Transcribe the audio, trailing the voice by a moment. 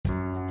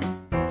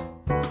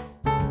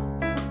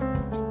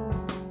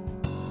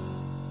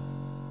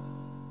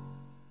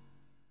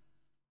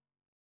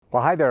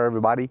Well, hi there,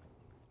 everybody.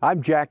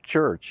 I'm Jack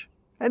Church,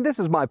 and this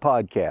is my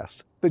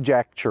podcast, The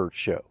Jack Church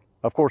Show.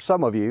 Of course,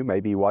 some of you may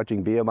be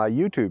watching via my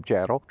YouTube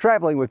channel,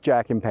 Traveling with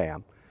Jack and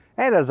Pam.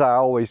 And as I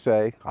always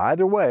say,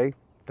 either way,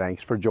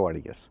 thanks for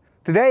joining us.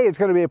 Today, it's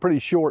going to be a pretty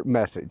short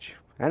message,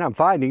 and I'm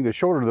finding the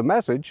shorter the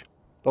message,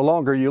 the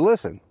longer you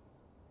listen,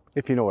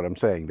 if you know what I'm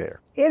saying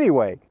there.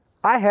 Anyway,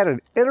 I had an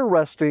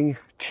interesting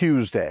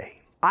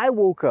Tuesday. I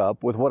woke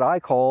up with what I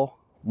call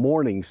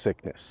morning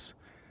sickness.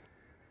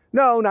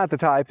 No, not the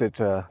type that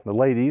the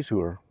ladies who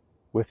are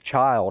with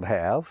child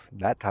have,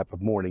 that type of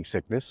morning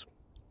sickness.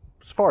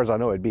 As far as I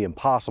know, it'd be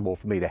impossible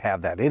for me to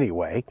have that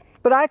anyway.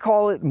 But I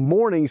call it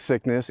morning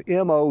sickness,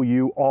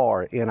 M-O-U-R-N-I-N-G.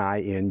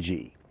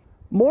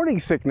 Morning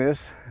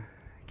sickness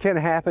can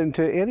happen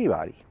to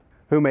anybody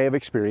who may have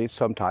experienced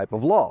some type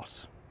of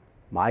loss.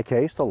 My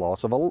case, the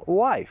loss of a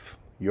wife.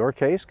 Your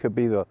case could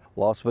be the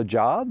loss of a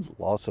job,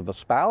 loss of a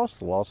spouse,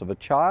 the loss of a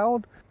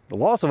child, the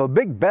loss of a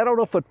big bet on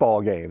a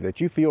football game that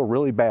you feel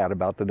really bad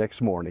about the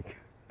next morning.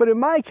 But in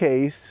my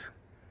case,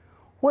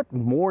 what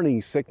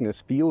morning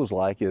sickness feels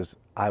like is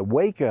I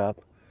wake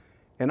up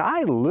and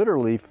I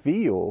literally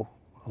feel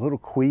a little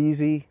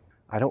queasy.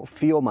 I don't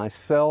feel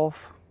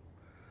myself.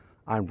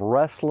 I'm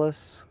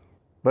restless,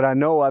 but I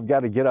know I've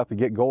got to get up and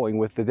get going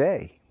with the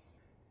day.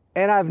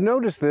 And I've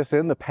noticed this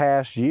in the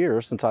past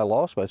year since I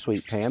lost my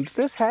sweet Pam, that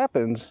this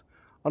happens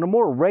on a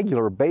more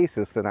regular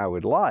basis than I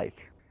would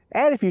like.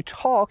 And if you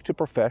talk to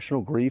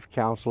professional grief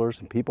counselors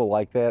and people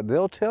like that,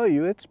 they'll tell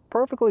you it's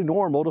perfectly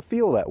normal to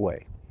feel that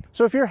way.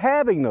 So if you're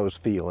having those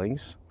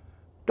feelings,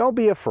 don't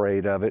be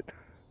afraid of it.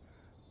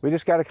 We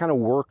just got to kind of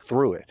work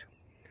through it.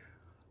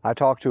 I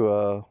talked to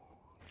a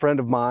friend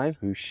of mine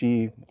who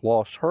she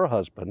lost her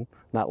husband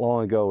not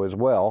long ago as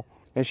well.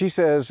 And she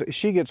says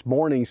she gets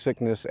morning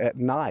sickness at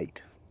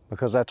night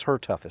because that's her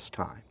toughest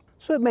time.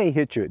 So it may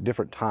hit you at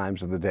different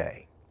times of the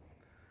day.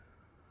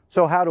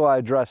 So how do I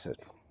address it?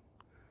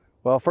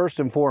 Well, first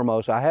and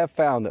foremost, I have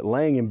found that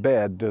laying in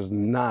bed does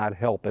not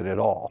help it at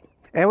all.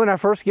 And when I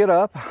first get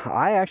up,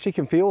 I actually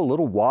can feel a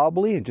little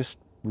wobbly and just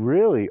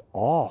really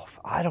off.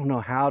 I don't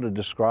know how to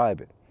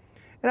describe it.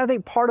 And I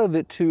think part of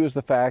it too is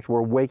the fact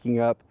we're waking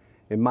up,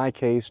 in my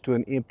case, to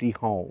an empty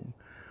home.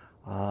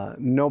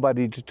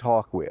 Nobody to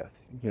talk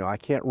with. You know, I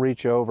can't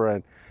reach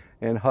over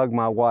and hug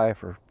my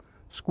wife or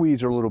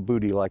squeeze her little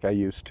booty like I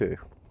used to.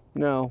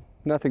 No,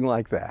 nothing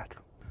like that.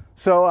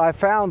 So I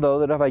found though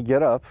that if I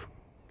get up,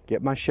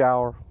 get my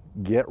shower,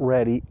 get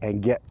ready,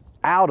 and get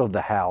out of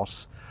the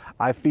house,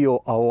 I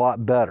feel a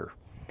lot better.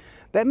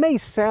 That may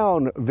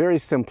sound very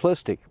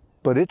simplistic,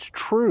 but it's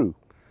true.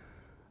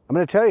 I'm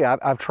going to tell you,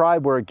 I've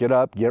tried where I get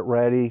up, get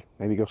ready,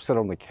 maybe go sit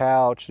on the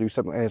couch, do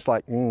something, and it's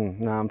like,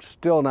 no, I'm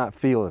still not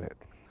feeling it.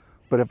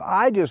 But if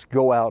I just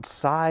go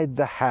outside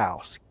the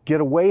house,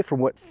 get away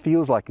from what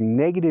feels like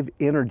negative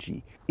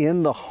energy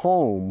in the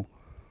home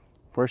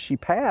where she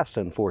passed,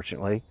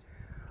 unfortunately,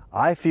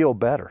 I feel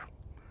better.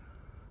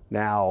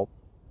 Now,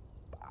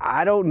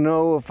 I don't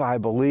know if I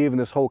believe in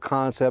this whole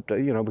concept,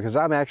 because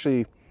I'm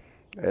actually,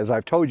 as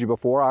I've told you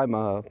before, I'm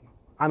a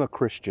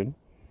Christian,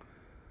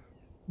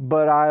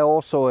 but I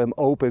also am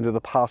open to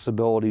the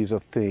possibilities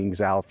of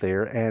things out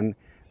there, and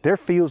there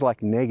feels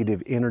like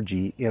negative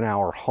energy in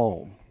our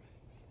home.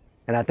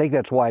 And I think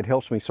that's why it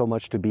helps me so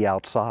much to be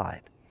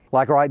outside.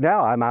 Like right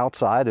now, I'm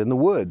outside in the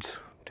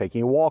woods,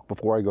 taking a walk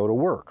before I go to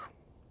work.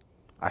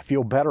 I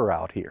feel better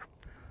out here.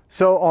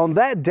 So on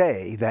that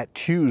day, that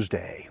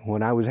Tuesday,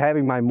 when I was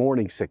having my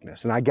morning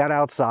sickness and I got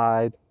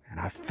outside and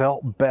I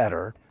felt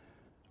better,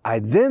 I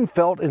then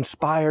felt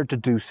inspired to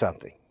do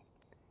something.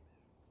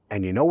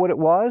 And you know what it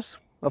was?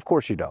 Of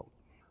course you don't.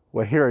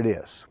 Well, here it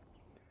is.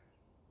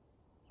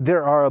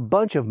 There are a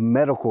bunch of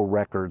medical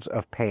records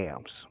of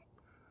Pam's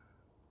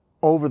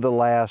over the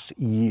last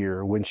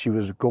year when she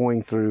was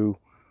going through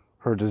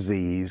her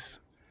disease,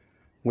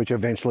 which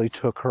eventually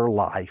took her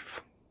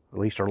life. At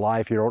least her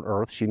life here on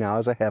earth. She now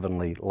has a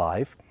heavenly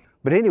life.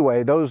 But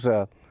anyway, those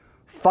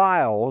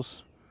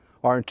files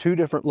are in two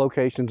different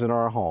locations in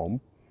our home.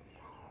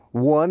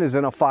 One is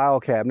in a file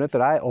cabinet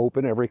that I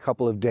open every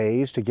couple of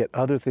days to get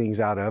other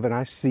things out of, and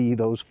I see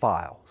those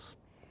files.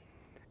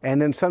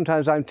 And then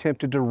sometimes I'm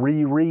tempted to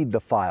reread the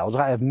files.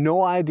 I have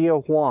no idea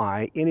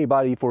why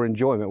anybody for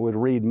enjoyment would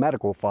read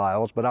medical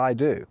files, but I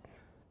do.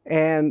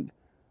 And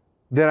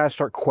then I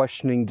start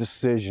questioning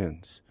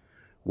decisions.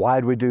 Why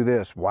did we do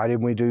this? Why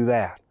didn't we do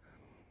that?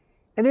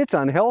 And it's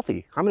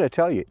unhealthy. I'm going to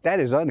tell you,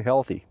 that is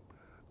unhealthy.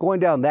 Going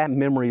down that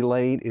memory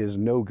lane is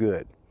no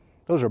good.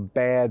 Those are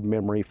bad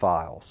memory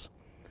files.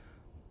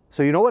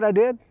 So you know what I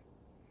did?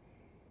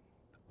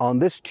 On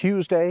this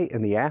Tuesday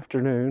in the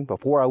afternoon,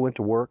 before I went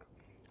to work,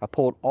 I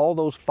pulled all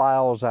those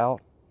files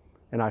out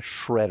and I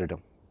shredded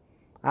them.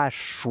 I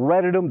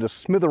shredded them to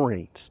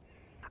smithereens.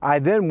 I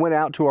then went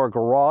out to our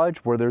garage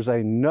where there's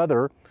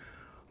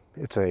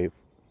it's a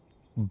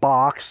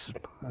box,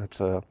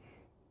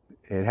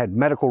 it had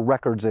medical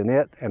records in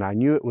it, and I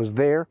knew it was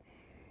there.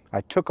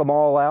 I took them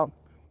all out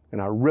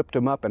and I ripped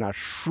them up and I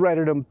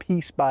shredded them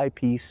piece by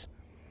piece.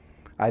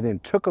 I then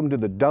took them to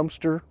the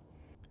dumpster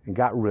and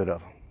got rid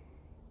of them.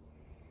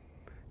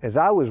 As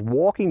I was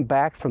walking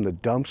back from the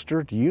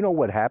dumpster, do you know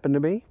what happened to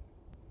me?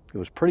 It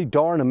was pretty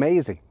darn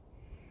amazing.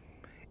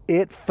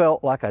 It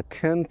felt like a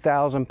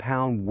 10,000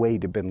 pound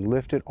weight had been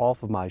lifted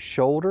off of my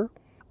shoulder.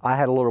 I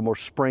had a little more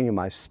spring in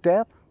my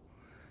step,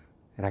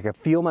 and I could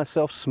feel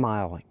myself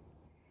smiling.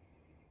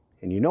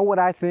 And you know what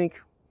I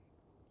think?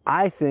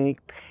 I think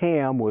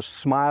Pam was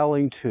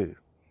smiling too.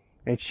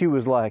 And she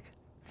was like,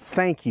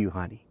 thank you,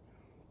 honey.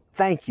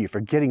 Thank you for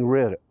getting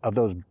rid of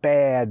those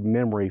bad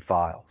memory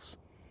files.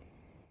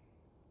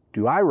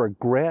 Do I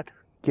regret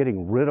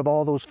getting rid of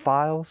all those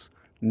files?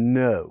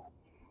 No.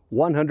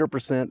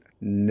 100%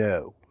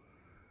 no.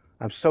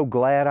 I'm so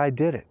glad I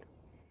did it.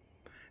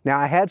 Now,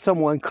 I had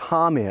someone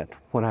comment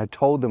when I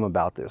told them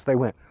about this. They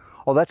went,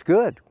 oh, that's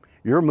good.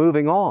 You're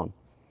moving on.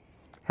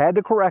 Had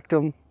to correct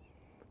them.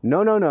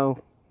 No, no, no.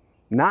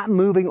 Not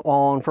moving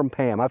on from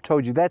Pam. I've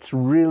told you that's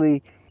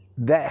really,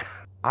 that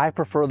I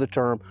prefer the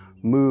term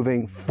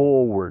moving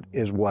forward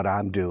is what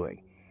I'm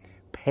doing.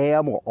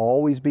 Pam will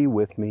always be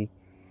with me.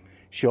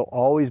 She'll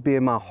always be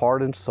in my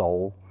heart and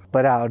soul,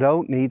 but I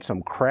don't need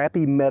some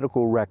crappy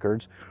medical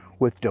records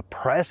with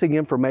depressing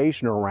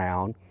information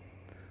around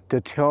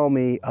to tell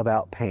me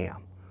about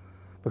Pam,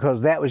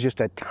 because that was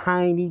just a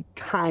tiny,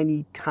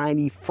 tiny,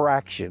 tiny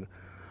fraction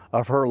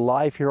of her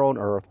life here on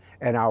earth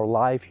and our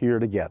life here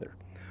together.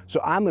 So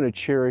I'm going to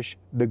cherish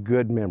the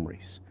good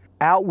memories.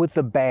 Out with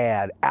the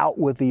bad, out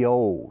with the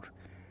old.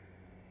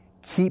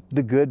 Keep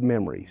the good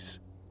memories.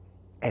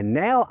 And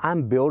now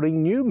I'm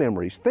building new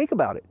memories. Think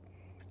about it.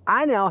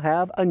 I now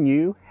have a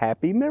new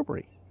happy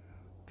memory.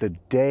 The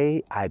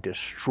day I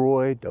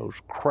destroyed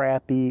those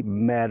crappy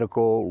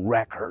medical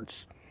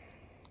records.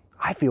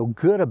 I feel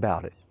good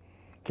about it.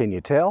 Can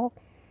you tell?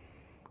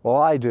 Well,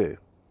 I do.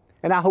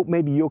 And I hope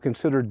maybe you'll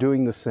consider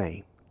doing the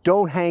same.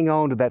 Don't hang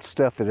on to that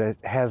stuff that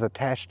has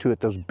attached to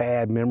it, those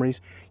bad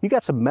memories. You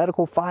got some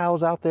medical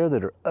files out there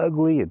that are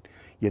ugly and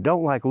you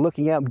don't like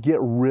looking at them, get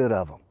rid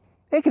of them.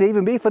 It could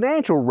even be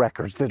financial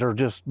records that are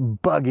just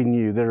bugging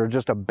you, that are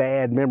just a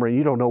bad memory.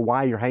 You don't know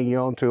why you're hanging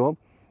on to them.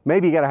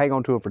 Maybe you got to hang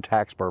on to them for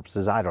tax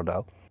purposes, I don't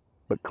know.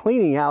 But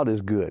cleaning out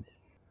is good.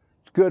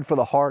 It's good for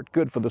the heart,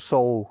 good for the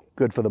soul,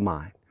 good for the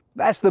mind.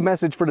 That's the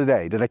message for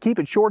today. Did I keep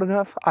it short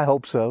enough? I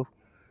hope so.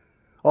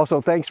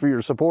 Also, thanks for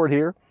your support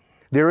here.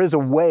 There is a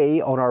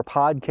way on our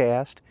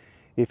podcast,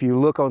 if you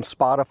look on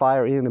Spotify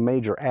or any of the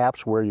major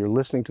apps where you're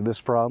listening to this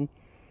from,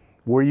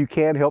 where you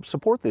can help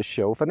support this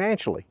show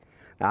financially.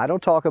 Now, I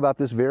don't talk about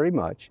this very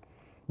much,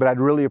 but I'd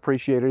really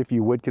appreciate it if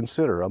you would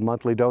consider a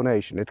monthly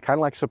donation. It's kind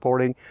of like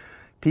supporting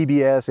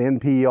PBS,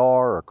 NPR,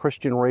 or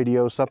Christian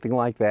radio, something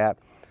like that.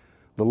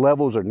 The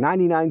levels are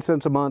 99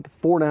 cents a month,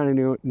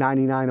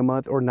 $4.99 a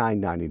month, or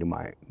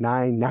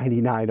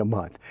 $9.99 a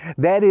month.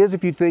 That is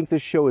if you think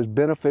this show is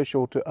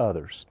beneficial to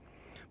others,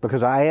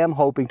 because I am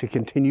hoping to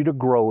continue to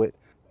grow it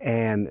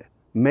and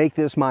make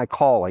this my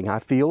calling. I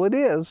feel it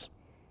is.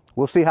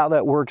 We'll see how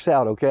that works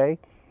out, okay?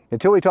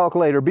 Until we talk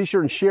later, be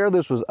sure and share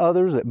this with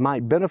others that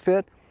might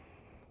benefit,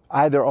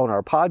 either on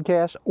our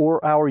podcast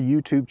or our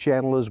YouTube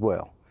channel as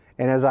well.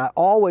 And as I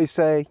always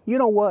say, you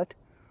know what?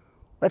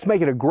 Let's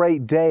make it a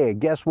great day,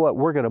 and guess what?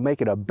 We're going to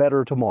make it a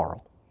better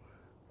tomorrow.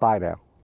 Bye now.